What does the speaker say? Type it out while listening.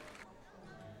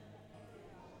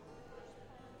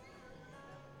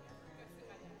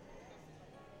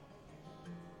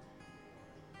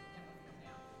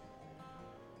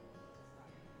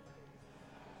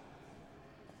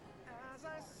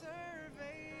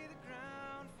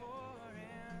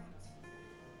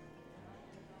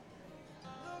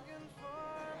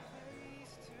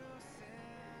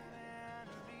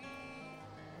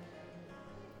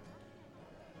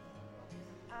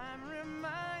I'm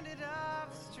reminded of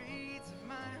the streets of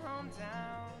my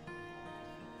hometown,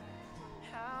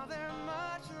 how they're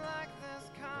much like this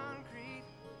concrete,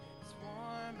 it's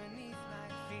warm beneath my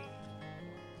feet.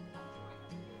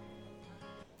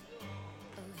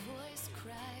 A voice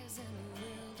cries in the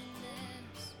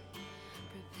wilderness,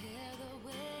 prepare the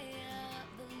way of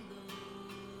the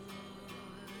Lord,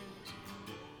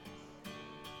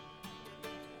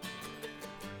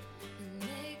 and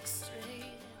make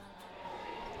straight.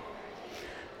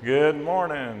 Good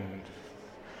morning.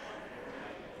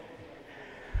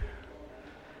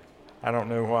 I don't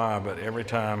know why, but every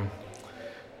time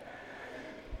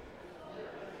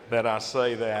that I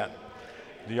say that,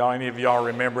 any of y'all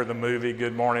remember the movie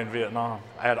Good Morning Vietnam?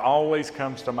 That always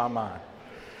comes to my mind.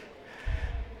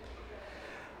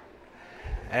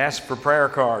 Ask for prayer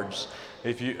cards.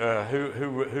 If you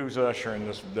who's ushering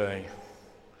this day?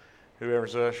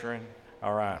 Whoever's ushering?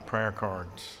 All right, prayer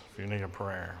cards if you need a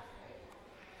prayer.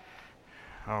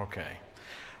 Okay.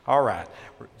 All right.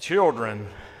 Children,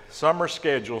 summer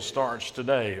schedule starts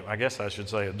today. I guess I should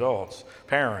say adults,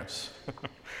 parents,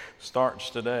 starts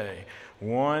today.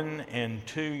 1 and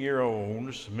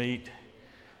 2-year-olds meet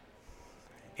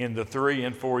in the 3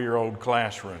 and 4-year-old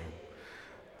classroom.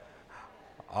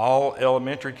 All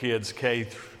elementary kids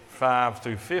K-5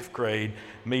 through 5th grade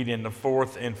meet in the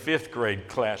 4th and 5th grade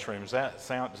classroom. Is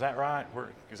that right?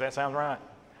 Does that sound right?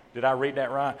 Did I read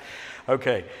that right?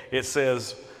 Okay. It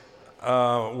says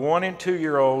 1 and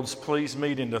 2-year-olds, please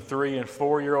meet in the 3 and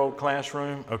 4-year-old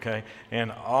classroom. Okay.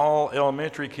 And all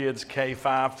elementary kids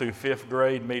K-5 through 5th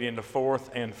grade meet in the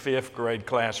 4th and 5th grade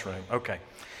classroom. Okay.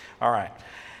 All right.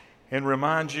 And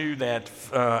remind you that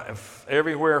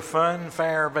Everywhere Fun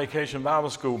Fair Vacation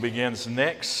Bible School begins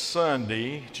next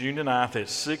Sunday, June the 9th at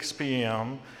 6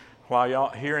 p.m. while y'all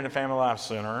here in the Family Life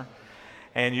Center.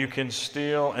 And you can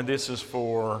still, and this is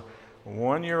for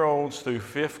 1-year-olds through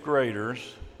 5th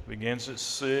graders, begins at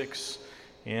 6,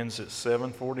 ends at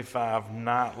 7:45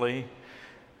 nightly.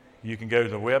 You can go to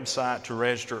the website to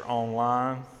register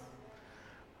online.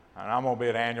 And I'm going to be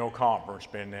at an annual conference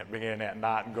beginning that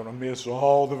night and going to miss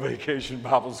all the Vacation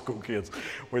Bible School kids,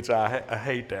 which I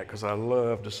hate that because I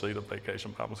love to see the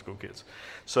Vacation Bible School kids.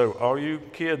 So all you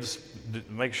kids,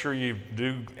 make sure you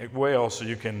do well so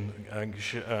you can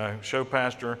show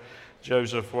Pastor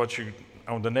Joseph what you,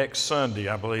 on the next Sunday,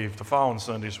 I believe, the following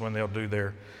Sunday is when they'll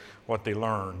do what they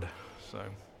learned. So.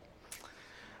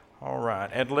 All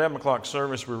right. At 11 o'clock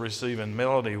service, we're receiving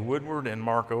Melody Woodward and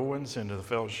Mark Owens into the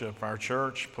fellowship of our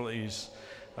church. Please,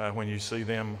 when you see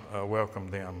them, welcome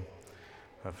them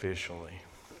officially.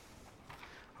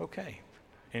 Okay.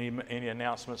 Any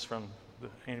announcements from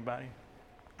anybody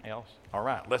else? All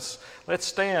right. Let's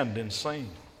stand and sing.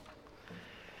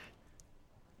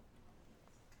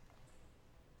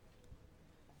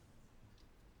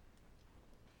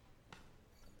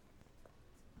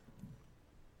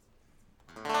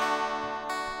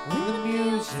 When the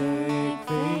music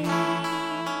fades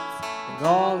and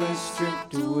all is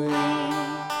stripped away,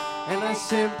 and I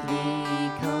simply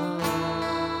come,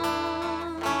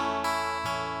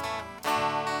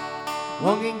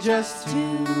 longing just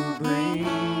to bring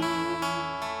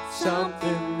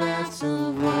something that's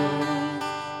a word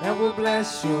that will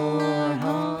bless your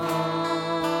heart.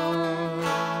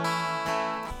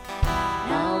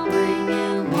 I'll bring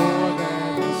you more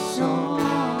than a song,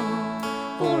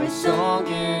 for a song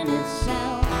in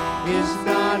itself is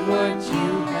not what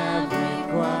you have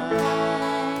required.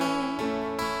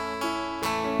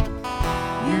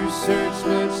 You search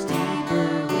much deeper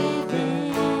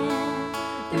within,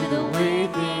 through the way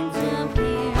things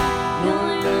appear.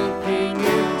 You're looking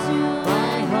into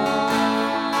my heart.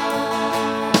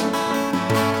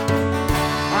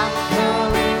 I'm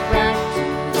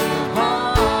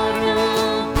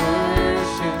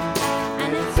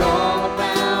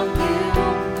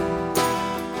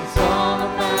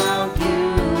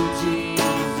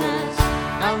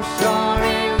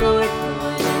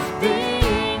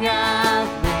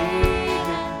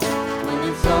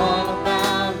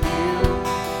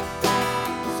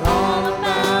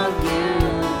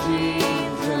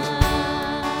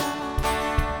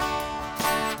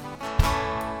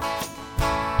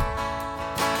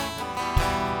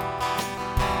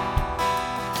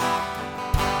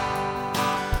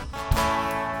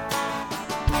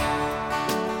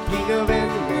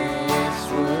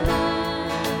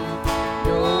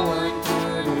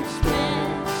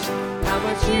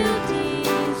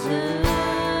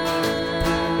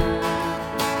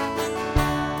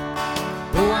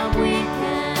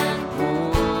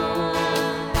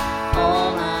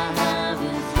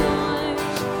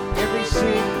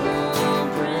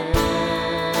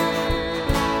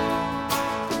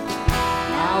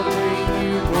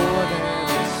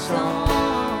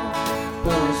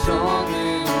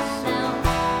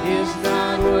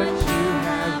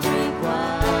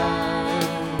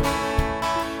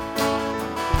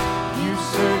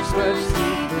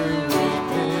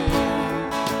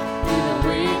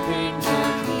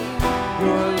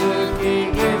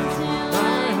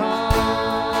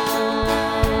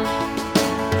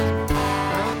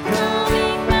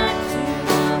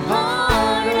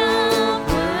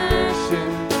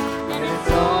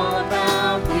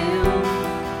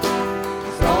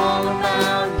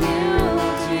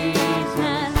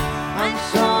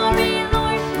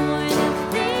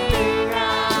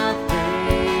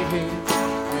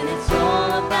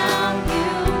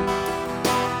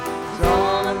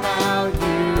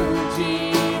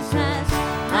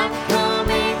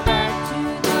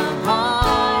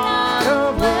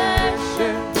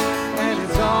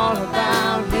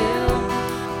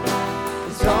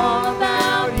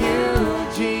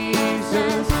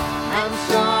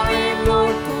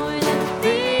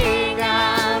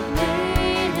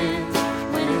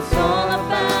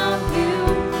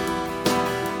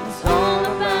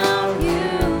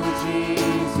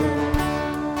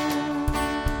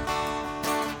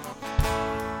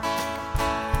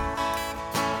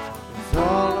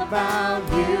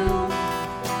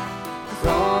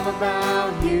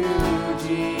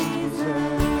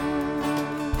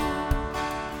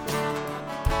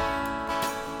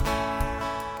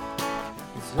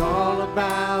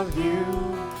about you.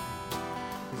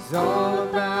 It's all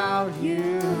about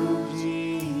you,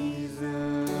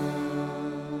 Jesus.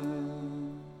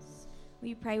 Will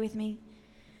you pray with me?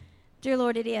 Dear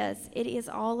Lord, it is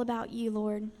all about you,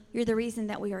 Lord. You're the reason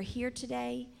that we are here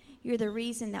today. You're the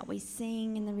reason that we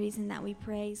sing and the reason that we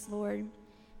praise, Lord.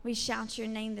 We shout your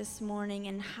name this morning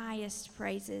in highest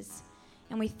praises,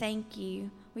 and we thank you.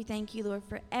 We thank you, Lord,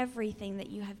 for everything that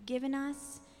you have given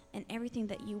us and everything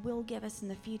that you will give us in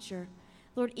the future.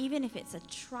 Lord, even if it's a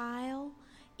trial,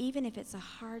 even if it's a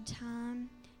hard time,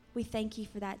 we thank you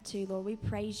for that too, Lord. We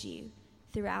praise you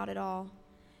throughout it all.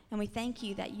 And we thank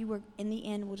you that you will, in the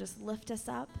end, will just lift us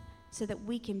up so that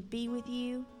we can be with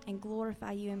you and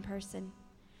glorify you in person.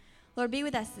 Lord, be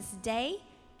with us this day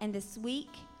and this week,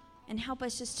 and help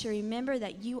us just to remember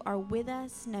that you are with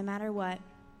us no matter what.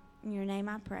 In your name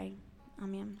I pray.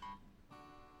 Amen.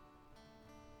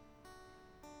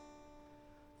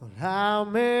 Well, how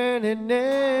many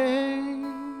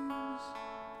names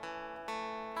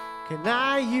can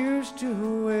I use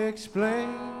to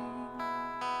explain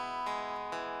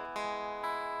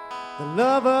the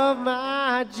love of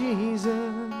my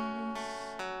Jesus,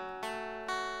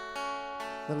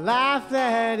 the life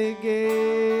that he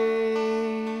gave?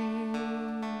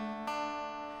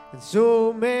 And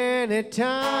so many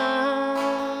times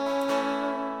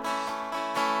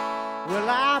will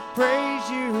I praise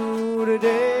you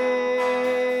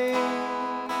today.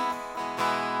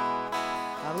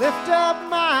 I lift up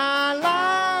my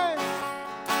life,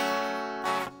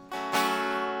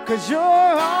 'cause you're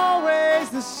always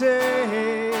the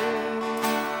same.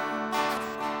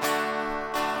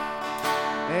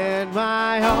 And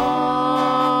my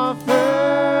offering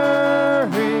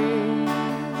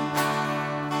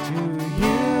to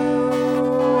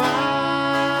you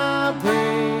I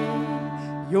bring.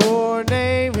 Your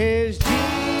name is Jesus.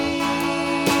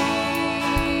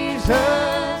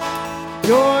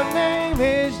 Your name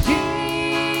is Jesus.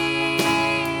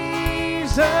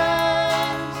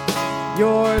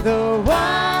 You're the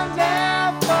wonderful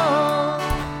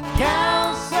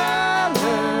Counselor,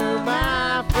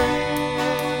 my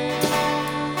friend.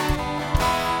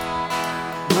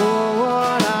 You're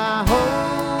what I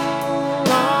hold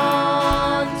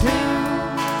on to.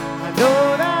 I know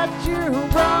that you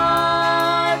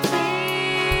brought me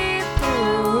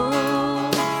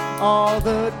through all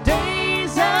the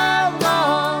days of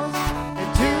loss, and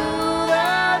to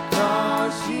the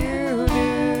cross you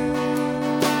knew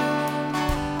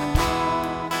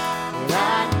that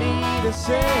I need a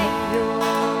Savior.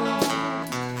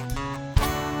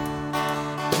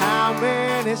 How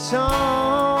many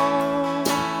songs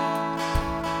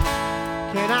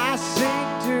can I sing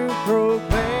to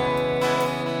proclaim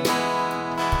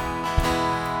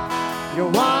your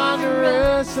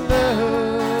wondrous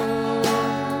love?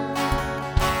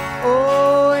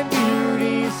 Oh, and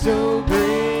beauty so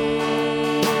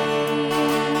great.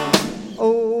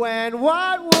 Oh, and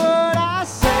what would I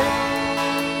say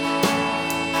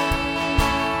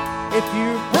if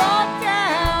you brought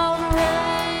down the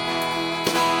rain?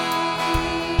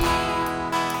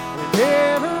 And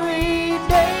every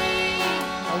day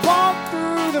I walk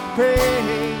through the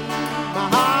pain, my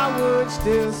heart would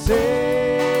still say,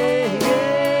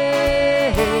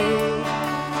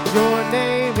 your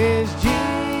name is Jesus.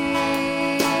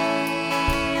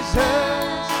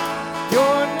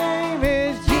 Your name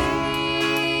is Jesus.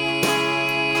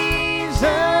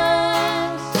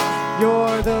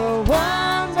 You're the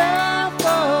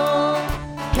wonderful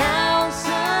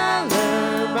Counselor,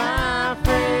 my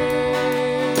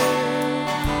friend.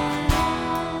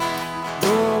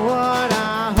 You're what I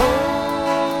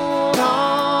hold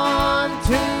on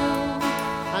to.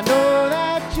 I know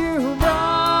that you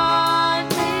brought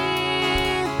me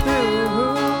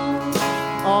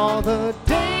through all the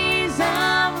days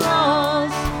I'm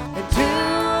lost, and to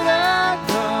the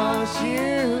cross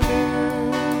you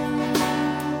knew.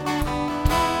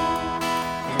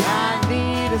 And I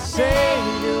need a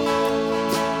Savior.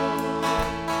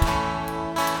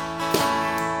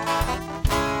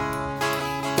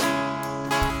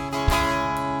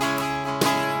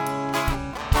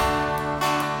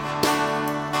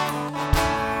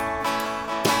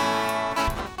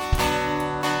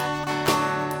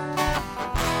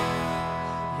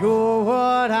 You're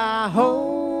what I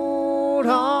hold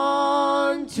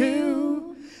on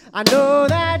to. I know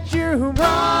that you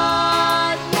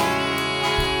brought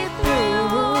me through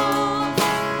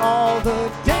all the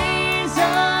days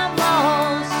of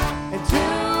loss, and to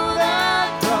the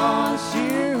cross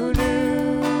you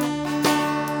knew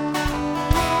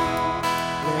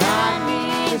that I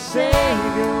need a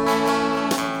Savior.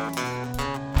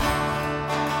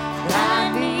 That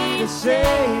I need need a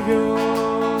Savior.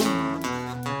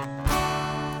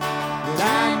 That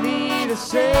I need a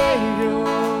Savior.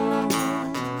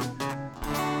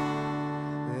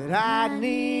 That I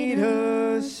need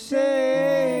a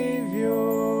Savior.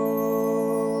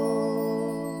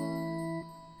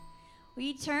 Will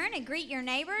you turn and greet your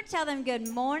neighbor? Tell them good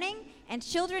morning. And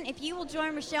children, if you will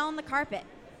join Rochelle on the carpet.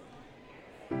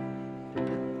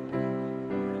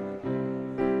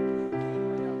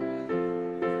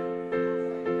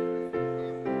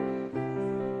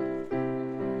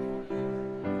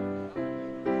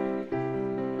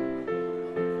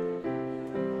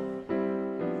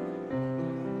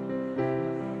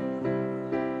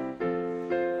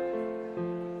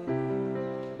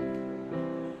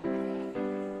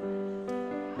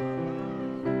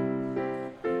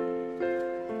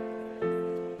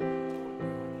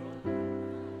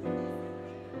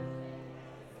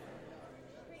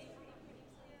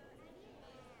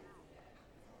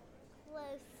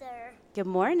 Good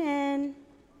morning.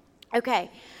 Okay.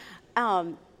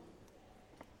 I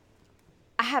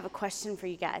have a question for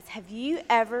you guys. Have you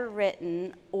ever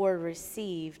written or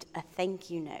received a thank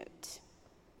you note?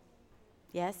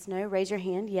 Yes? No? Raise your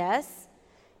hand. Yes?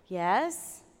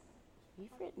 Yes? You've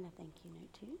written a thank you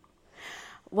note too?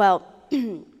 Well,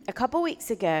 a couple weeks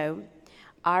ago,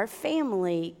 our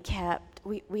family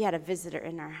we had a visitor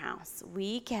in our house.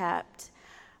 We kept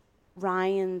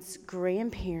Ryan's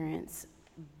grandparents'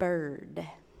 bird.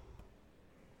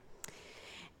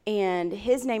 And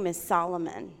his name is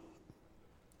Solomon.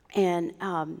 And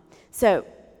so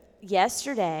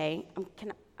yesterday,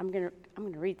 I'm gonna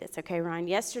read this, okay, Ryan?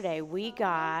 Yesterday we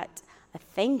got a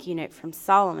thank you note from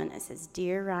Solomon. It says,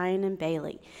 "Dear Ryan and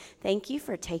Bailey, thank you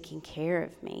for taking care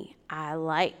of me. I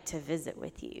like to visit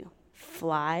with you.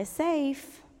 Fly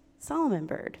safe, Solomon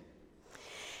bird."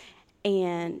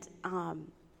 And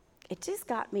it just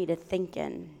got me to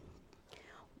thinking.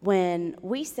 When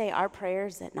we say our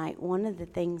prayers at night, one of the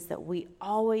things that we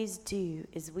always do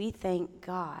is we thank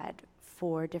God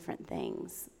for different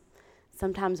things.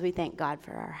 Sometimes we thank God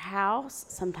for our house.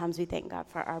 Sometimes we thank God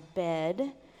for our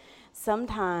bed.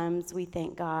 Sometimes we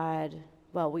thank God,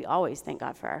 well, we always thank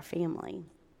God for our family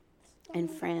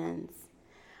and friends.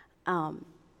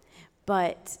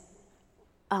 But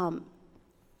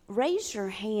raise your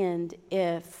hand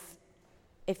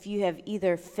if you have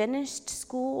either finished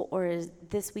school or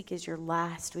this week is your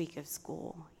last week of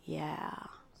school. Yeah,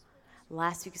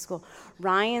 last week of school.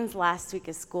 Ryan's last week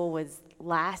of school was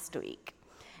last week.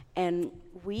 And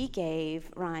we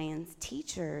gave Ryan's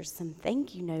teachers some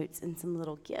thank you notes and some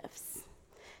little gifts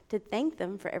to thank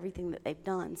them for everything that they've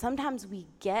done. Sometimes we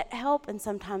get help and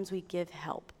sometimes we give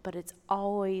help, but it's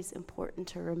always important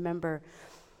to remember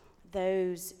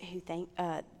those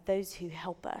who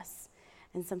help us.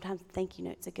 And sometimes thank you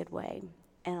note's a good way.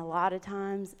 And a lot of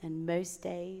times, and most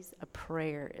days, a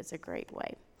prayer is a great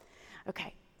way.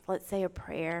 Okay, let's say a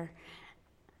prayer,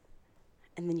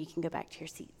 and then you can go back to your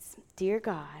seats. Dear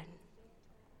God,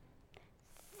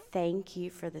 thank you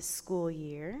for the school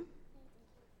year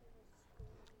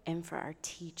and for our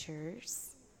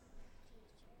teachers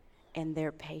and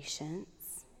their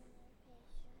patience,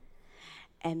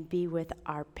 and be with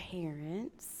our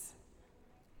parents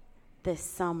this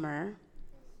summer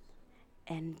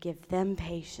and give them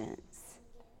patience.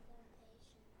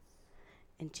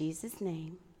 In Jesus'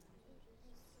 name,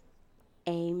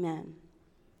 amen.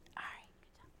 All right.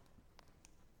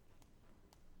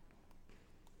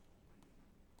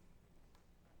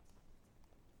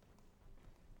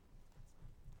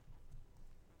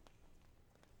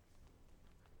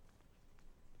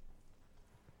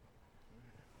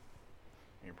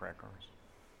 Your prayer cards.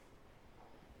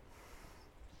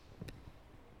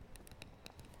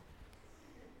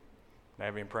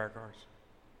 Have any prayer cards?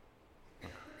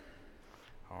 Okay.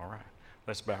 All right.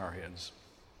 Let's bow our heads.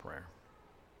 Prayer.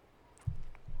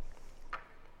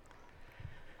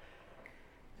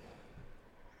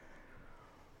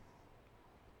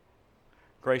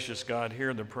 Gracious God,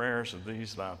 hear the prayers of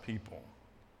these thy people.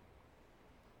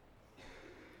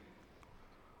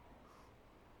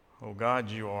 Oh God,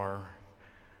 you are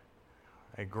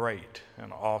a great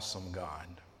and awesome God.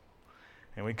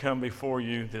 And we come before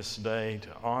you this day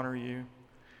to honor you,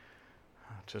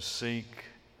 to seek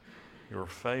your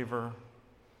favor,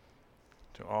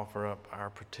 to offer up our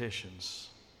petitions.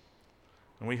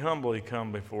 And we humbly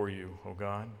come before you, O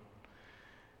God.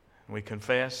 And we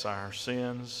confess our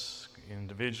sins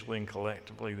individually and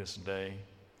collectively this day.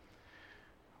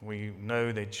 We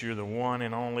know that you're the one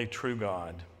and only true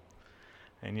God,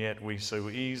 and yet we so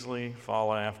easily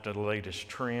fall after the latest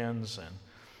trends and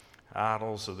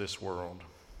idols of this world.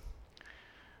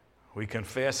 We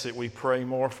confess that we pray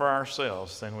more for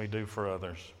ourselves than we do for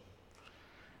others,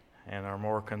 and are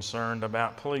more concerned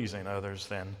about pleasing others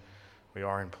than we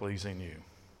are in pleasing you.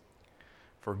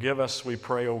 Forgive us, we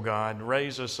pray, O God.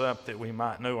 Raise us up that we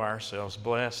might know ourselves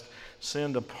blessed.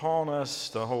 Send upon us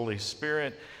the Holy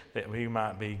Spirit that we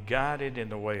might be guided in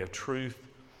the way of truth.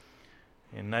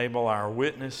 Enable our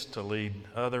witness to lead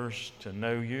others to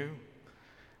know you,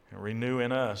 and renew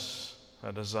in us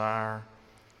a desire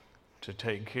to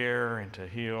take care and to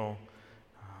heal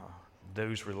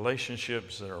those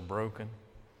relationships that are broken.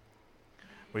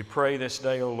 We pray this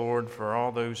day, O Lord, for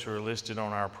all those who are listed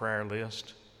on our prayer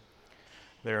list.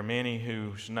 There are many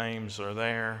whose names are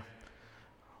there.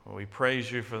 We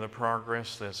praise you for the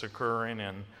progress that's occurring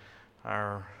in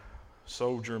our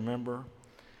soldier member,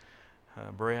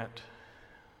 Brett.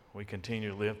 We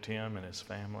continue to lift him and his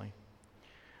family.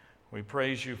 We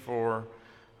praise you for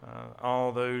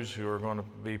all those who are going to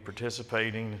be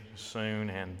participating soon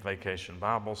in Vacation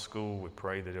Bible School. We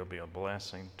pray that it'll be a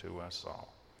blessing to us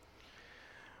all.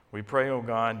 We pray, O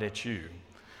God, that you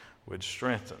would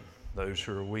strengthen those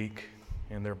who are weak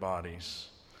in their bodies,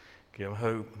 give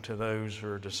hope to those who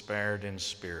are despaired in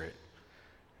spirit,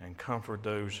 and comfort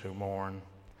those who mourn,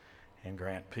 and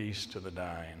grant peace to the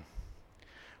dying.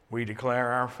 We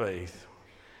declare our faith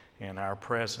in our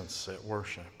presence at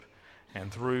worship, and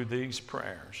through these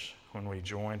prayers when we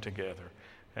join together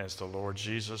as the Lord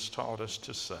Jesus taught us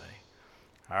to say,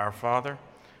 Our Father,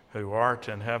 who art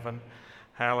in heaven,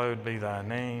 hallowed be thy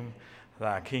name.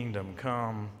 Thy kingdom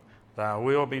come, thy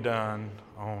will be done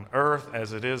on earth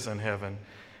as it is in heaven.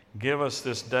 Give us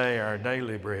this day our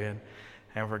daily bread,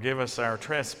 and forgive us our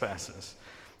trespasses,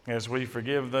 as we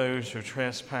forgive those who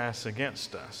trespass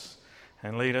against us.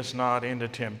 And lead us not into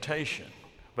temptation,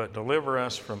 but deliver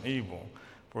us from evil.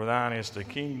 For thine is the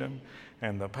kingdom,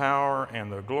 and the power,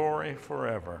 and the glory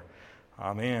forever.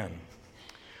 Amen.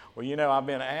 Well, you know, I've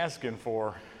been asking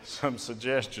for some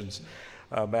suggestions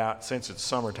about, since it's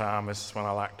summertime, this is when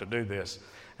I like to do this.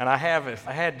 And I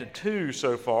had two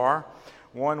so far.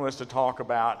 One was to talk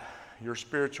about your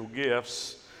spiritual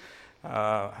gifts,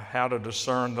 how to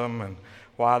discern them and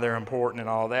why they're important and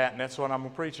all that. And that's what I'm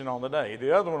preaching on today.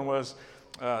 The other one was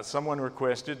someone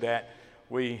requested that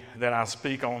I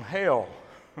speak on hell.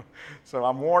 So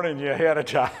I'm warning you ahead of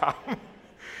time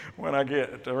when I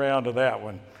get around to that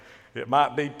one. It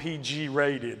might be PG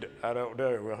rated. I don't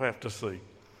know. We'll have to see.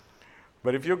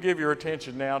 But if you'll give your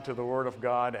attention now to the Word of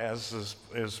God as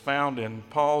is found in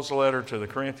Paul's letter to the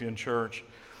Corinthian church,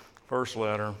 first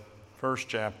letter, first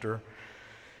chapter,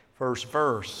 first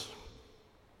verse,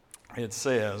 it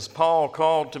says, Paul,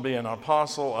 called to be an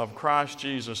apostle of Christ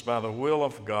Jesus by the will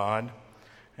of God,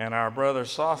 and our brother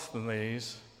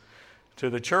Sosthenes, to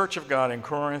the church of God in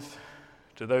Corinth,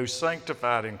 to those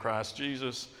sanctified in Christ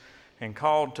Jesus and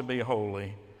called to be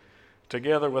holy,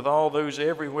 together with all those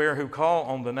everywhere who call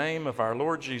on the name of our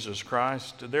Lord Jesus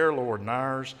Christ, their Lord and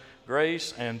ours,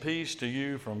 grace and peace to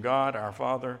you from God our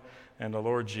Father and the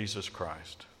Lord Jesus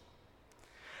Christ.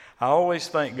 I always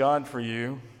thank God for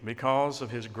you because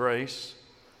of his grace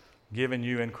given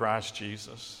you in Christ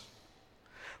Jesus.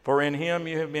 For in him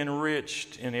you have been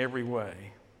enriched in every way,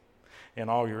 in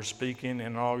all your speaking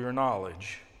and all your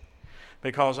knowledge,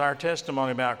 because our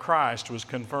testimony about Christ was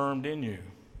confirmed in you.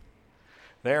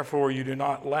 Therefore, you do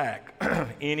not lack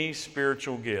any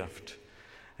spiritual gift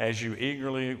as you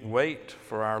eagerly wait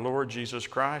for our Lord Jesus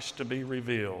Christ to be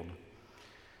revealed.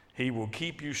 He will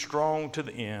keep you strong to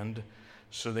the end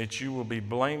so that you will be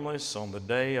blameless on the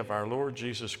day of our Lord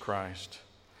Jesus Christ.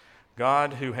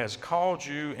 God, who has called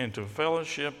you into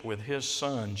fellowship with his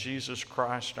Son, Jesus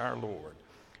Christ our Lord,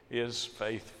 is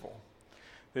faithful.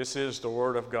 This is the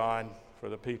word of God for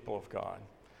the people of God.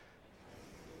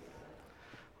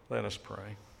 Let us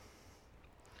pray.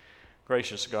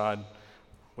 Gracious God,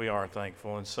 we are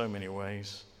thankful in so many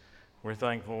ways. We're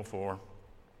thankful for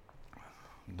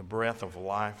the breath of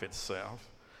life itself,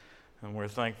 and we're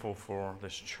thankful for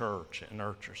this church that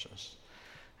nurtures us,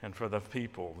 and for the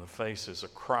people, the faces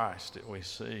of Christ that we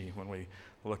see when we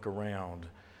look around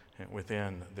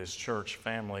within this church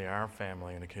family, our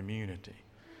family, and the community.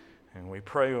 And we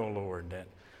pray, O Lord, that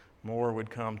more would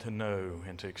come to know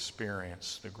and to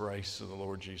experience the grace of the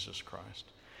Lord Jesus Christ.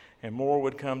 And more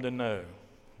would come to know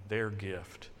their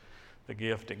gift, the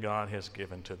gift that God has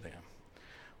given to them.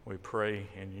 We pray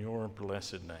in your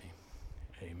blessed name.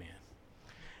 Amen.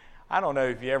 I don't know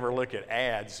if you ever look at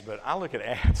ads, but I look at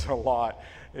ads a lot,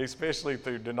 especially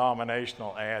through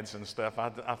denominational ads and stuff.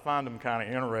 I find them kind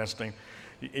of interesting.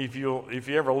 If you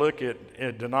ever look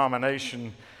at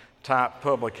denomination-type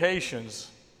publications,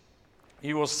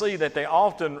 you will see that they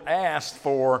often ask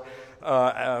for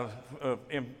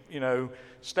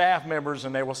staff members,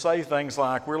 and they will say things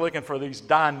like, we're looking for these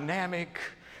dynamic,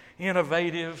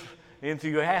 innovative,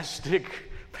 enthusiastic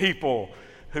people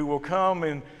who will come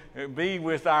and be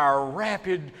with our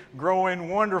rapid growing,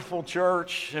 wonderful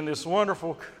church in this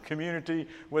wonderful community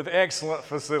with excellent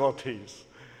facilities.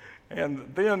 And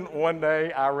then one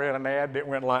day I read an ad that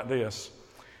went like this: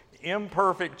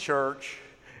 imperfect church,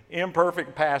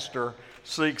 imperfect pastor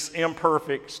seeks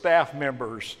imperfect staff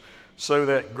members so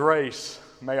that grace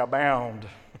may abound.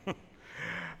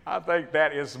 I think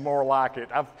that is more like it.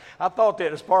 I thought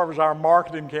that as part of our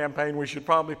marketing campaign, we should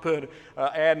probably put an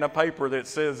ad in a paper that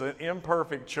says an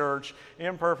imperfect church,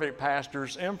 imperfect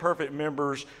pastors, imperfect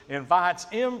members invites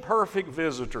imperfect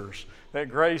visitors that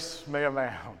grace may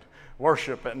abound.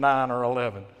 Worship at 9 or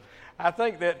 11. I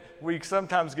think that we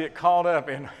sometimes get caught up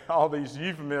in all these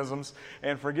euphemisms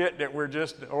and forget that we're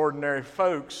just ordinary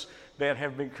folks that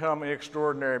have become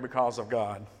extraordinary because of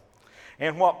God.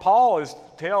 And what Paul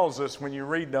tells us when you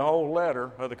read the whole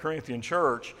letter of the Corinthian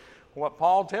church, what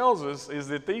Paul tells us is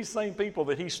that these same people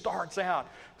that he starts out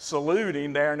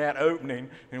saluting there in that opening,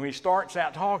 and he starts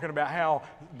out talking about how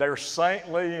they're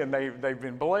saintly and they've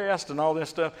been blessed and all this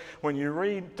stuff, when you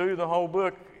read through the whole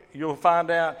book, you'll find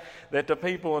out that the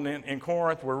people in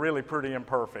Corinth were really pretty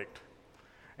imperfect.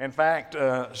 In fact,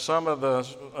 some of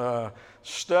the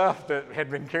stuff that had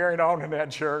been carried on in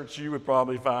that church, you would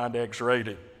probably find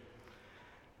X-rated.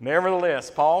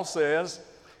 Nevertheless, Paul says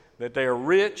that they are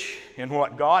rich in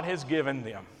what God has given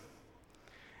them,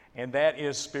 and that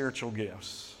is spiritual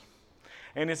gifts.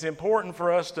 And it's important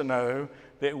for us to know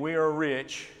that we are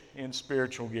rich in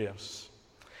spiritual gifts.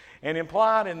 And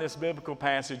implied in this biblical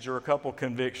passage are a couple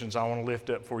convictions I want to lift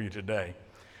up for you today.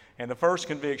 And the first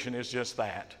conviction is just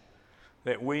that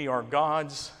we are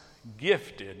God's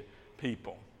gifted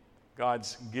people.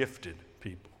 God's gifted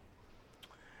people.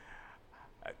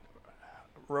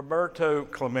 Roberto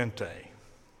Clemente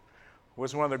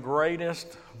was one of the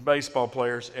greatest baseball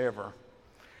players ever.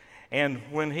 And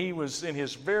when he was in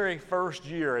his very first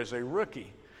year as a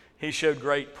rookie, he showed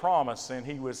great promise, and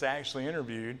he was actually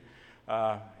interviewed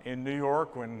in New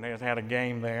York when they had a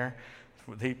game there.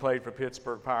 He played for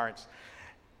Pittsburgh Pirates.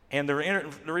 And the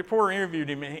reporter interviewed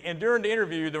him, and during the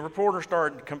interview, the reporter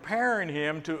started comparing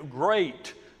him to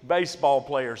great baseball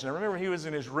players. And remember, he was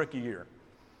in his rookie year.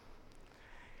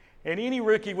 And any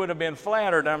rookie would have been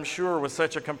flattered, I'm sure, with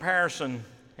such a comparison,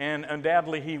 and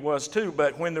undoubtedly he was too.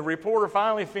 But when the reporter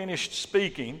finally finished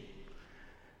speaking,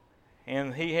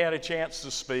 and he had a chance to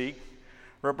speak,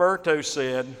 Roberto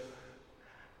said,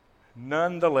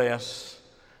 "Nonetheless,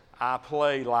 I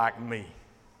play like me.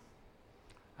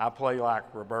 I play like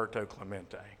Roberto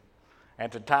Clemente."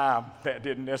 At the time, that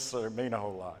didn't necessarily mean a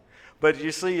whole lot. But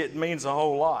you see, it means a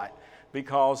whole lot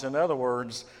because, in other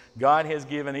words, God has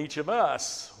given each of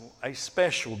us a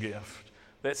special gift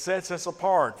that sets us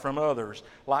apart from others.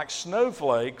 Like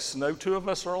snowflakes, no two of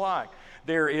us are alike.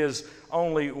 There is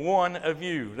only one of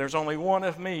you. There's only one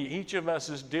of me. Each of us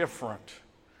is different.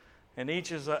 And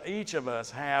each of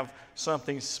us have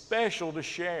something special to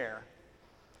share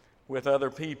with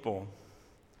other people.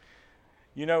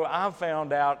 You know, I've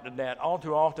found out that all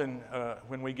too often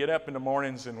when we get up in the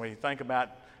mornings and we think about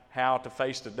how to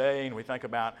face the day and we think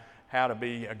about how to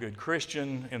be a good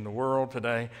Christian in the world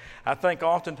today, I think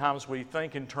oftentimes we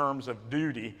think in terms of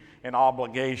duty and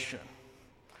obligation.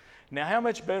 Now, how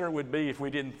much better it would be if we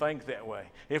didn't think that way?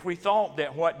 If we thought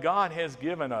that what God has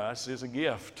given us is a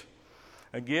gift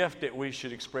that we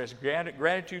should express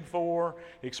gratitude for,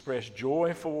 express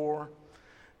joy for,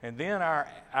 and then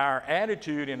our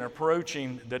attitude in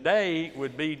approaching the day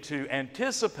would be to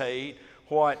anticipate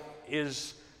what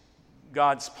is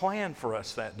God's plan for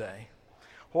us that day.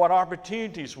 What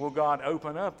opportunities will God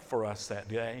open up for us that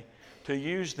day to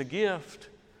use the gift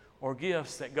or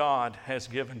gifts that God has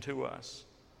given to us?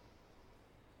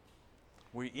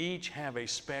 We each have a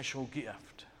special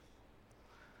gift.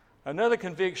 Another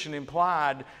conviction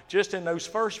implied just in those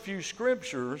first few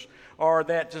scriptures are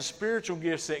that the spiritual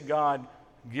gifts that God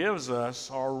gives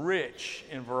us are rich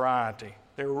in variety.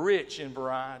 They're rich in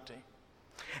variety.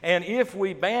 And if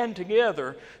we band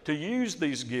together to use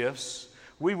these gifts,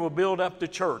 we will build up the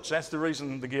church. That's the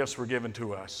reason the gifts were given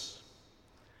to us.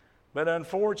 But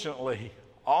unfortunately,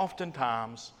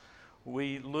 oftentimes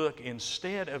we look,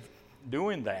 instead of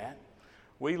doing that,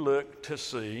 we look to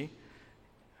see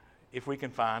if we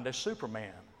can find a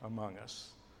Superman among us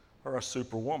or a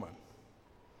Superwoman.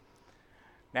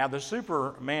 Now, the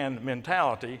Superman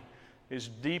mentality is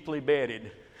deeply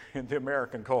bedded in the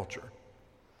American culture.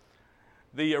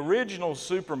 The original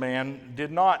Superman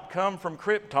did not come from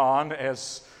Krypton,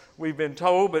 as we've been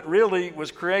told, but really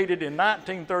was created in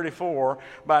 1934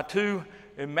 by two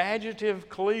imaginative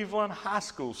Cleveland high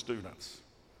school students,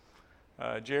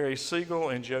 Jerry Siegel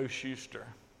and Joe Shuster.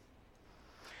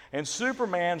 And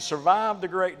Superman survived the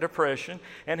Great Depression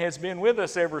and has been with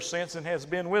us ever since, and has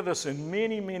been with us in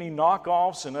many, many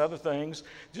knockoffs and other things.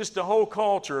 Just the whole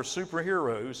culture of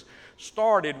superheroes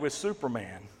started with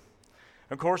Superman.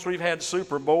 Of course, we've had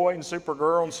Superboy and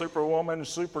Supergirl and Superwoman and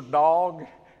Superdog,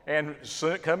 and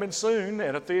coming soon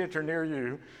at a theater near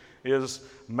you is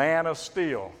Man of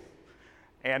Steel.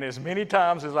 And as many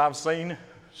times as I've seen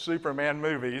Superman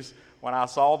movies, when I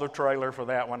saw the trailer for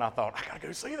that one, I thought, I gotta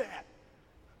go see that.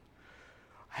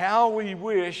 How we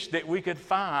wish that we could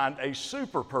find a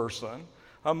super person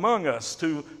among us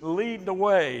to lead the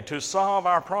way, to solve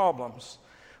our problems.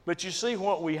 But you see,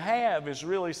 what we have is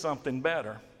really something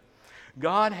better.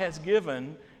 God has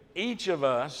given each of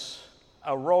us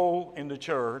a role in the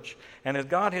church, and as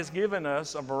God has given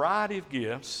us a variety of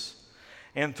gifts,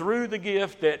 and through the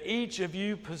gift that each of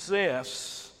you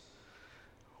possess,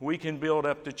 we can build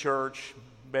up the church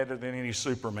better than any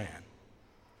Superman.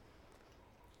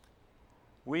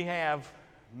 We have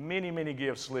many, many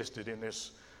gifts listed in this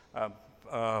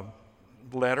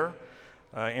letter.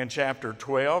 In chapter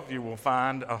 12, you will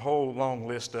find a whole long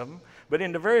list of them. But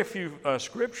in the very few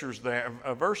scriptures there,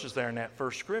 verses there in that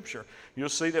first scripture, you'll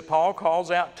see that Paul calls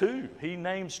out two. He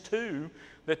names two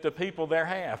that the people there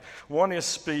have. One is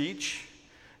speech,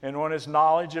 and one is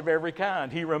knowledge of every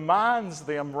kind. He reminds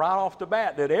them right off the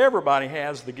bat that everybody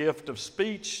has the gift of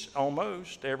speech,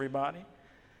 almost everybody.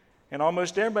 And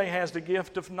almost everybody has the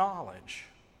gift of knowledge.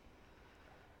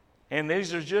 And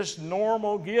these are just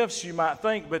normal gifts, you might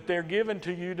think, but they're given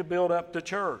to you to build up the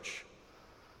church.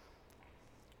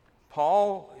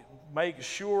 Paul makes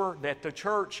sure that the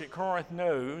church at Corinth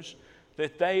knows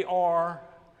that they are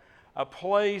a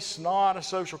place, not a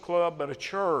social club, but a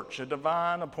church, a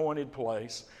divine appointed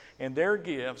place. And their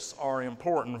gifts are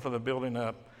important for the building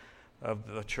up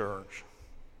of the church.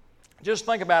 Just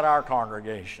think about our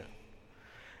congregation.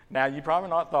 Now, you probably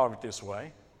not thought of it this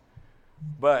way,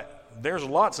 but there's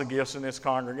lots of gifts in this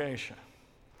congregation.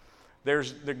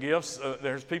 There's the gifts,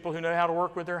 there's people who know how to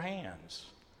work with their hands.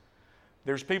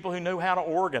 There's people who know how to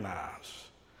organize.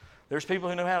 There's people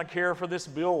who know how to care for this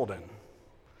building.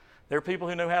 There are people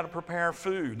who know how to prepare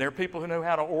food. There are people who know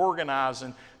how to organize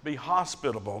and be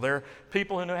hospitable. There are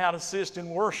people who know how to assist in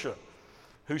worship,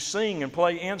 who sing and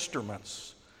play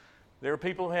instruments. There are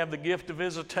people who have the gift of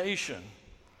visitation.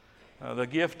 The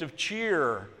gift of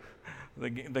cheer,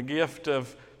 the gift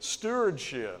of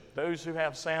stewardship, those who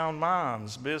have sound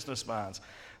minds, business minds.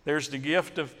 There's the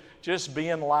gift of just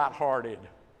being lighthearted.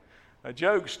 A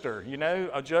jokester,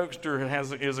 a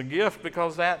jokester is a gift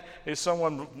because that is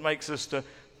someone who makes us to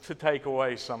take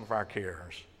away some of our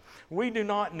cares. We do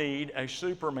not need a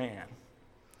Superman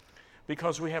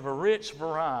because we have a rich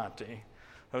variety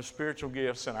of spiritual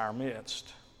gifts in our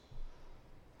midst.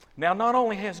 Now, not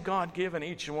only has God given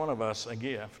each one of us a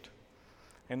gift,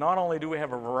 and not only do we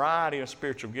have a variety of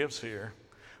spiritual gifts here,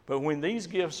 but when these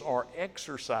gifts are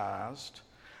exercised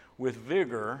with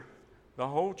vigor, the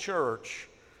whole church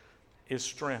is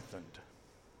strengthened.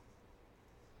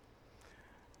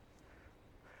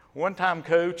 One-time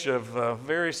coach of a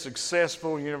very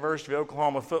successful University of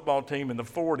Oklahoma football team in the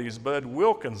 40s, Bud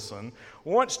Wilkinson,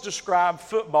 once described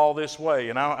football this way,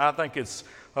 and I think it's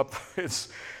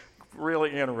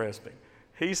really interesting.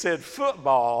 He said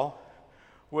football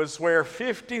was where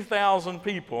 50,000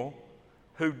 people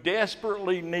who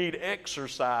desperately need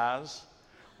exercise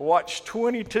watch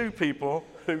 22 people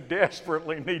who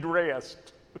desperately need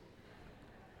rest.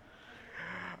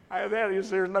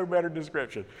 There's no better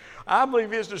description. I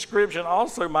believe his description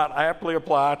also might aptly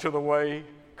apply to the way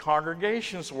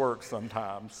congregations work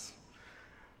sometimes.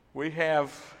 We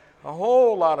have a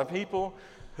whole lot of people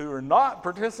who are not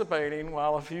participating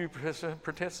while a few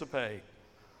participate.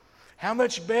 How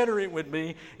much better it would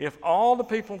be if all the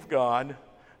people of God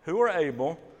who are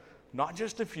able, not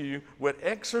just a few, would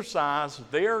exercise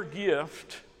their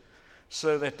gift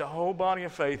so that the whole body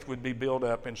of faith would be built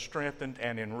up and strengthened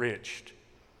and enriched.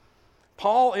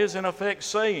 Paul is in effect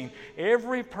saying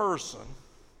every person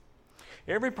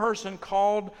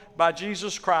called by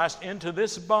Jesus Christ into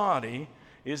this body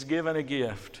is given a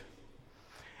gift.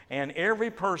 And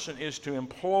every person is to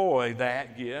employ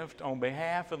that gift on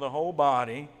behalf of the whole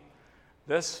body,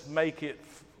 thus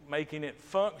making it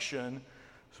function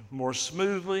more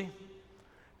smoothly,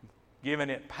 giving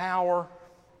it power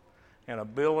and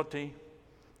ability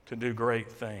to do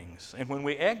great things. And when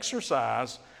we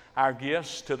exercise our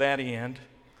gifts to that end,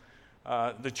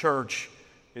 the church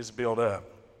is built up.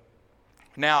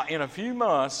 Now, in a few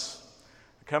months,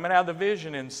 coming out of the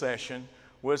visioning session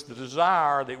was the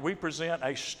desire that we present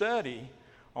a study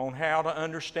on how to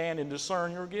understand and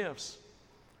discern your gifts.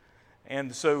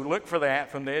 And so look for that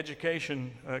from the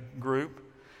education group.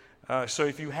 So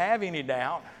if you have any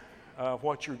doubt of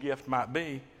what your gift might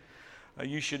be,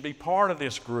 you should be part of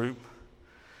this group.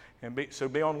 And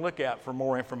be on the lookout for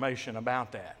more information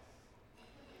about that.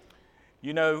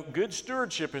 You know, good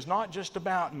stewardship is not just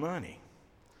about money.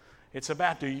 It's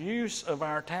about the use of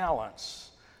our talents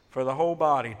for the whole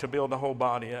body, to build the whole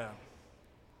body up.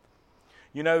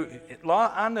 You know,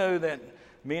 I know that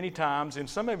many times, and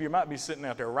some of you might be sitting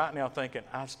out there right now thinking,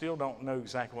 I still don't know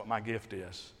exactly what my gift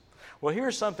is. Well,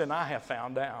 here's something I have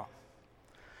found out,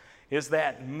 is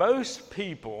that most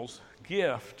people's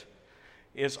gift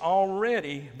is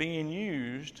already being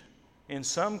used in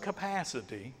some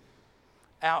capacity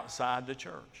outside the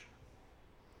church.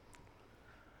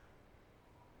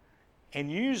 And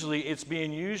usually it's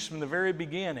being used from the very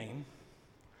beginning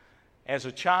as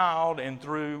a child and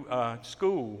through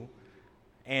school.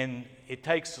 And it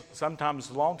takes sometimes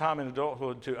a long time in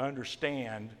adulthood to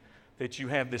understand that you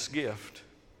have this gift.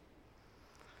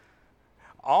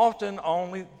 Often, the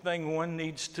only thing one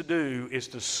needs to do is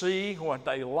to see what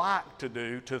they like to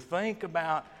do, to think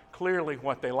about clearly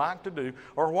what they like to do,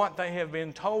 or what they have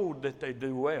been told that they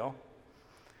do well,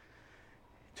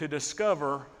 to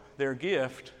discover their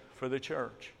gift for the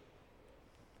church.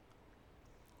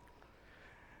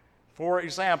 For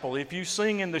example, if you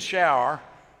sing in the shower,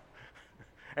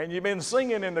 and you've been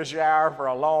singing in the shower for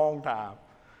a long time,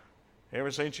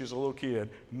 ever since you was a little kid,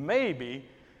 maybe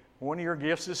one of your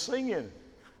gifts is singing.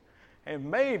 And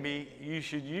maybe you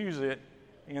should use it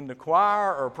in the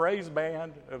choir or praise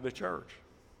band of the church.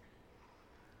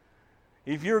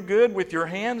 If you're good with your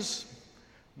hands,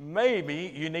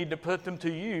 maybe you need to put them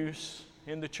to use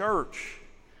in the church.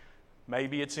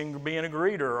 Maybe it's in being a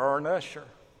greeter or an usher.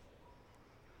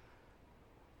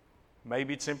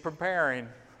 Maybe it's in preparing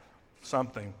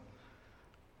something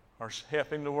or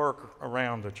helping to work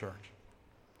around the church.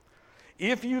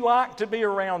 If you like to be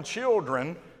around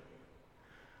children,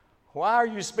 why are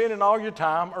you spending all your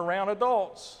time around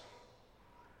adults?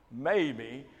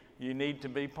 Maybe you need to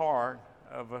be part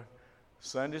of a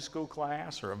Sunday school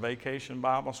class or a vacation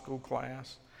Bible school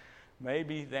class.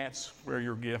 Maybe that's where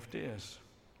your gift is.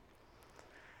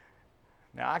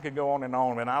 Now, I could go on,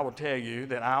 and I will tell you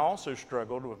that I also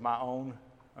struggled with my own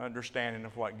understanding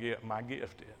of what my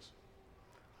gift is.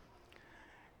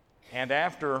 And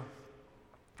after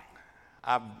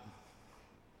I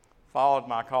followed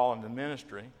my call into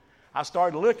ministry, I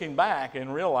started looking back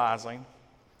and realizing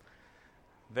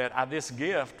that this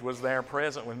gift was there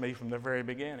present with me from the very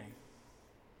beginning.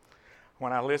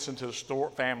 When I listened to the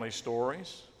family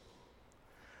stories,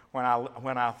 when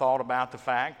I thought about the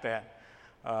fact that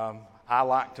I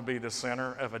like to be the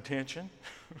center of attention,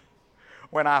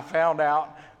 when I found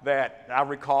out that I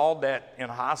recalled that in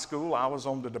high school I was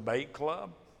on the debate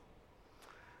club,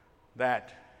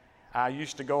 that I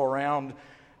used to go around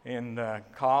in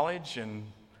college and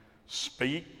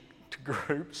speak to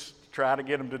groups, try to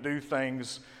get them to do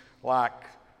things like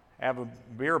have a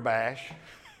beer bash.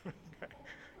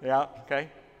 Yeah, okay.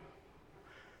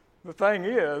 The thing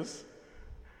is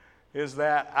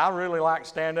that I really like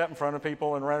standing up in front of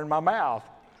people and running my mouth.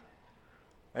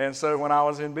 And so when I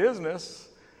was in business,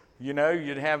 you know,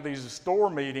 you'd have these store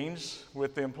meetings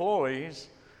with the employees,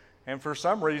 and for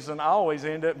some reason, I always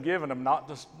end up giving them,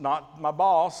 not my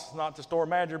boss, not the store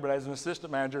manager, but as an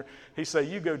assistant manager, he'd say,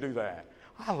 you go do that.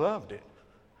 I loved it.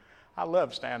 I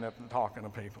loved standing up and talking to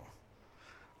people.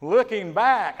 Looking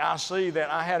back, I see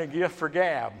that I had a gift for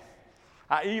gab.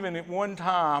 I even at one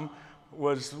time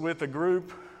was with a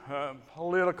group,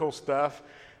 political stuff,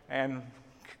 and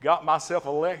got myself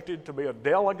elected to be a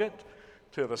delegate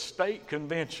to the state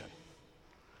convention.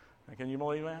 Now, can you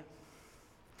believe that?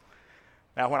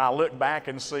 Now, when I look back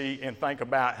and see and think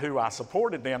about who I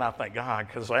supported then, I think, God,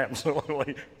 because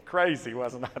absolutely crazy,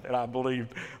 wasn't I, that I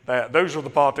believed that. Those were the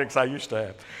politics I used to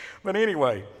have. But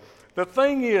anyway, the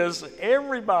thing is,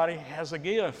 everybody has a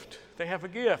gift. They have a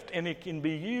gift, and it can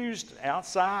be used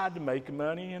outside to make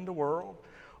money in the world,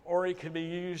 or it can be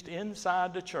used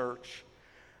inside the church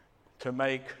to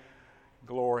make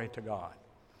glory to God.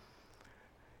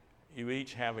 You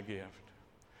each have a gift.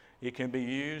 It can be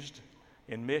used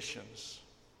in missions.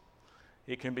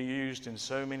 It can be used in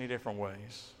so many different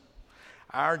ways.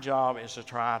 Our job is to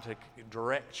try to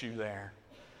direct you there,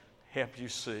 help you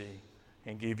see,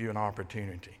 and give you an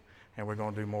opportunity. And we're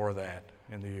going to do more of that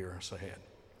in the years ahead.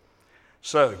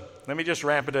 So, let me just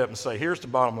wrap it up and say, here's the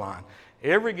bottom line.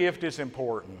 Every gift is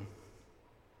important,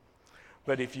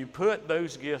 but if you put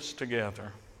those gifts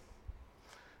together,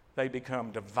 they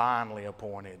become divinely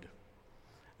appointed.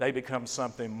 They become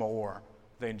something more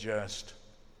than just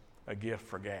a gift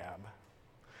for gab.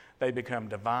 They become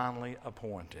divinely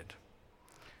appointed,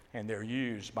 and they're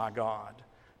used by God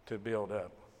to build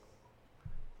up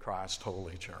Christ's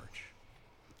holy church.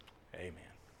 Amen.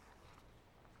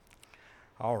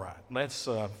 All right, let's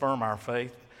affirm our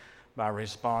faith by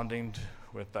responding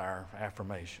with our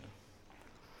affirmation.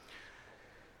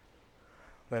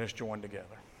 Let us join together.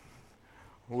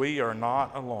 We are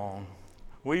not alone.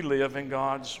 We live in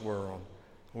God's world.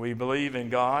 We believe in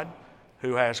God,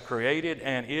 who has created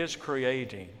and is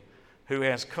creating, who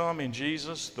has come in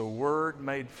Jesus, the Word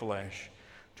made flesh,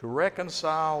 to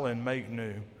reconcile and make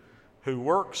new, who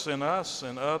works in us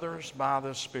and others by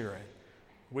the Spirit.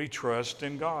 We trust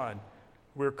in God.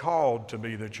 We're called to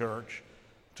be the church,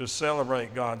 to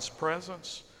celebrate God's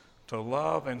presence, to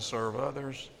love and serve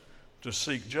others, to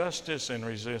seek justice and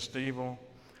resist evil,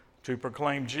 to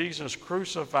proclaim Jesus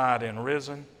crucified and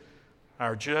risen,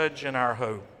 our judge and our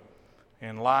hope,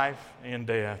 in life and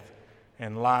death,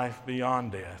 and life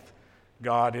beyond death.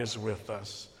 God is with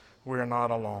us. We're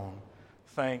not alone.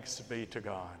 Thanks be to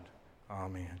God.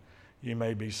 Amen. You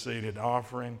may be seated.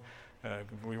 Offering.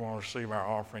 We want to receive our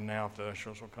offering now if the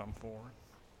ushers will come forward.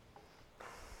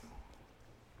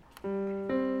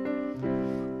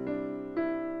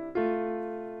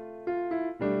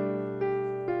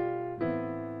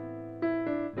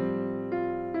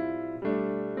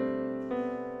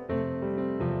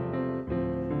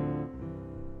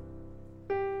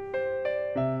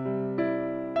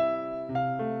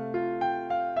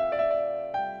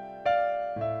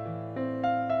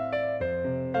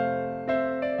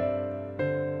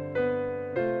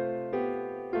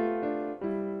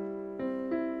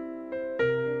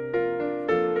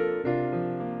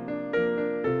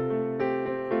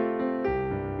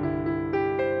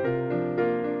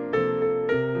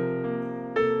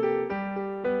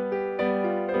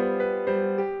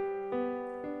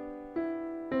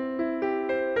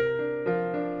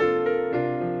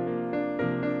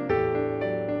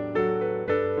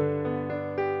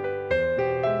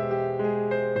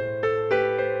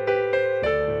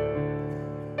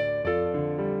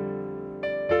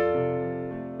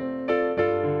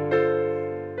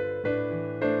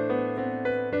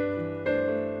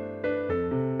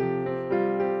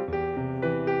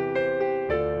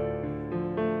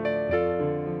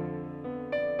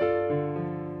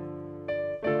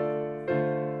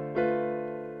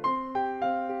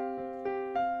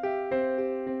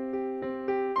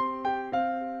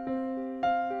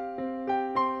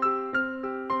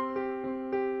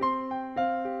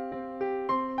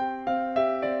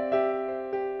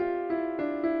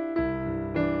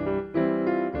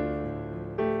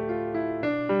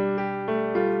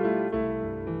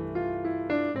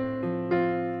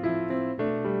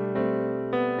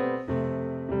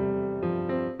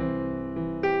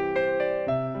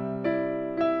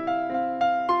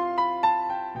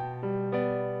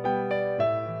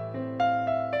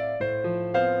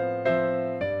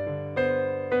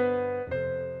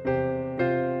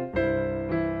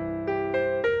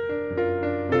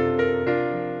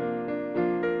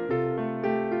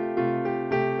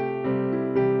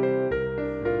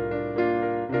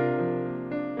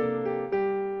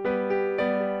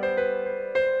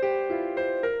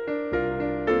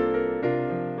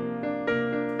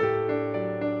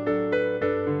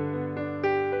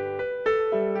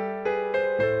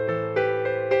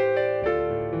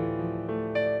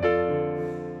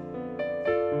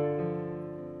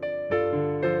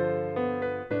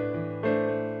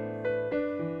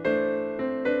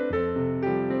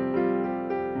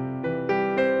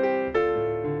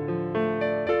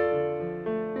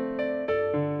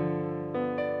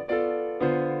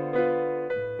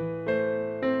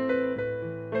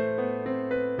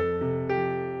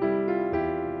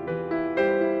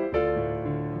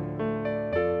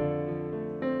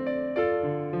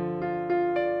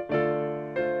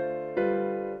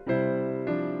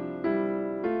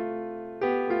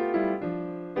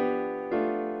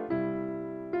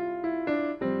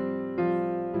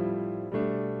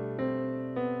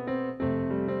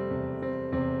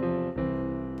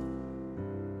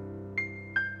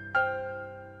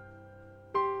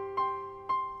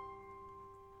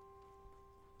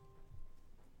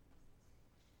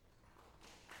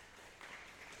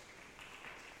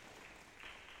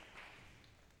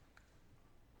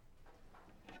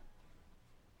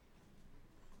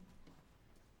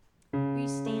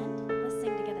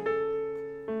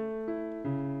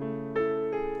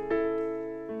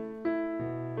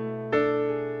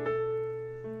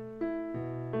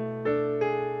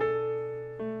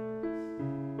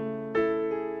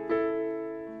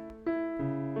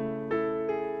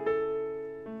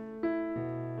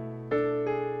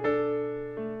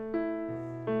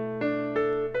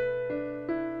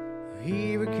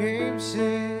 became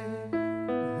sin,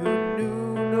 who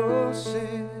knew no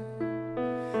sin,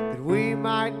 that we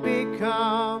might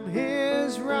become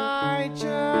his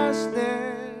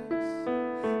righteousness.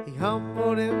 He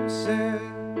humbled himself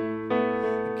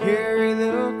and carried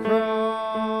the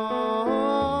cross.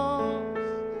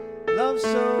 Love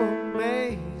so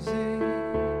amazing,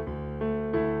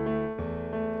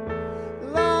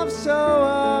 love so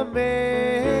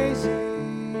amazing.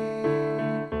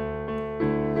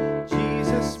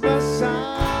 Jesus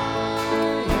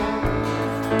Messiah,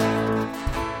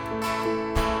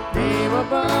 name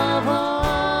above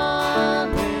all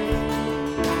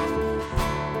names,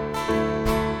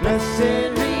 blessed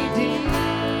Redeemer,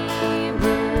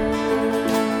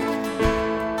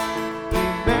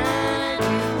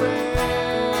 Emmanuel,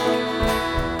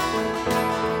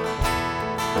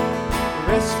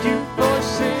 rescue for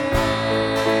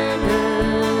sinners,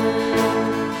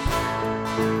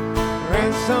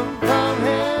 ransom from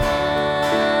heaven.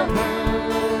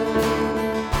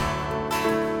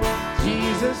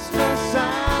 Jesus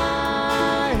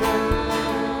Messiah,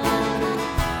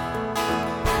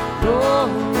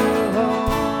 Lord.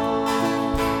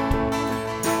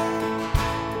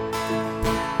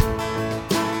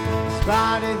 His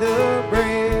body the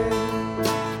bread,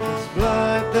 his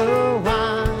blood the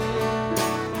wine,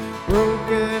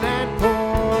 broken and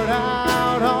poured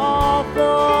out all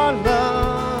for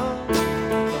love. The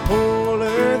whole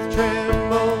earth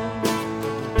trembled, the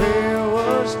veil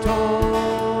was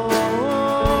torn.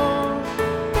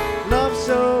 Love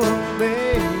so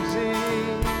amazing,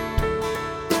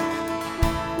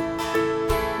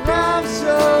 love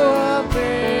so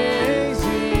amazing.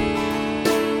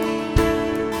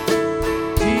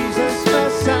 Jesus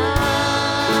Messiah,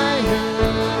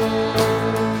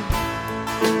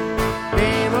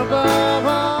 name above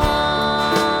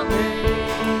all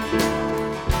names,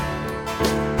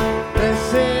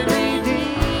 blessed Redeemer,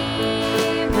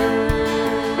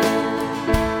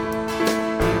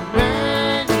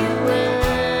 Emmanuel,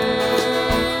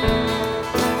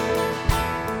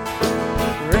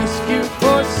 rescue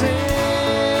for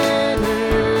sinners,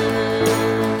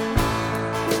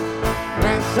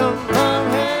 ransom from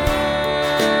heaven.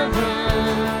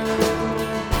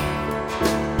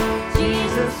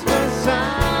 Jesus Messiah,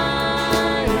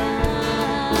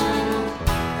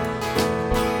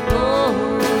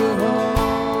 Lord.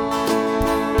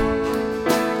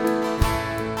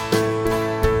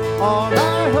 All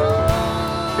I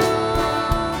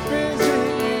hope is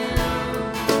in you.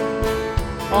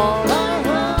 All I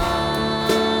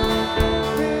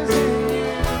hope is in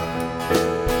you.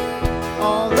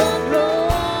 All the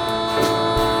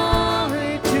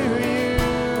glory to you,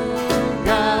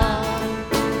 God,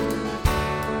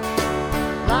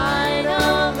 light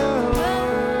of the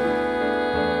world.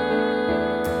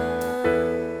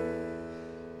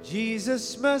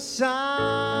 Jesus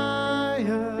Messiah,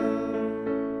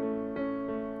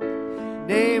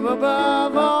 name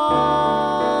above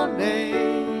all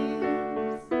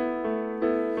names,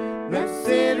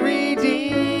 blessed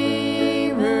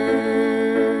Redeemer,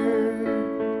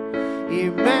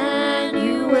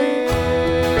 Emmanuel,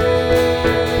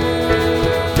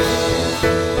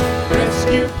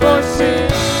 rescue for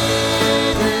sinners,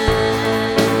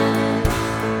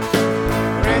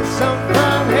 ransom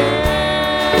from heaven.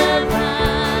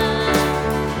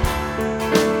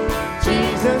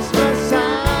 Jesus Messiah,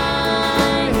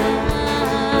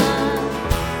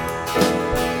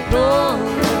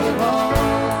 Lord of all.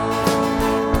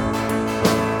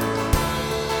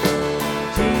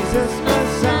 Jesus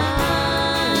Messiah,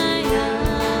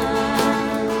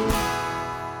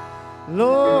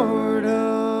 Lord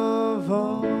of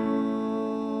all.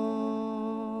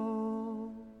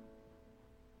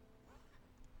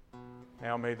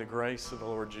 Now may the grace of the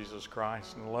Lord Jesus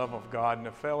Christ and the love of God and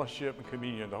the fellowship and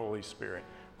communion of the Holy Spirit,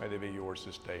 may they be yours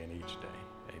this day and each day.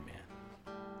 Amen.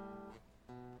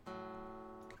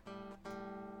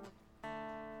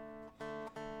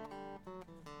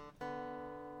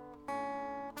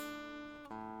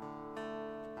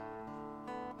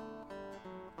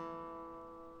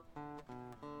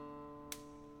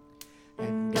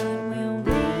 And God will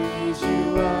raise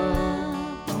you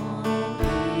up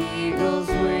on eagle's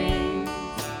wings.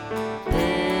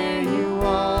 There you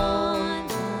are,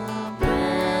 the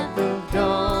breath of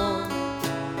dawn,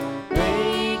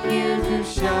 make you to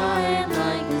shine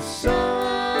like the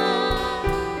sun,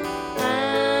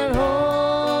 and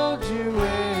hold you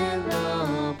in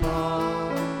the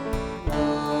palm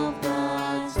of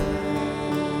God's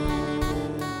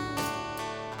hand.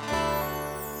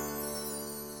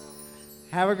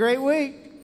 Have a great week.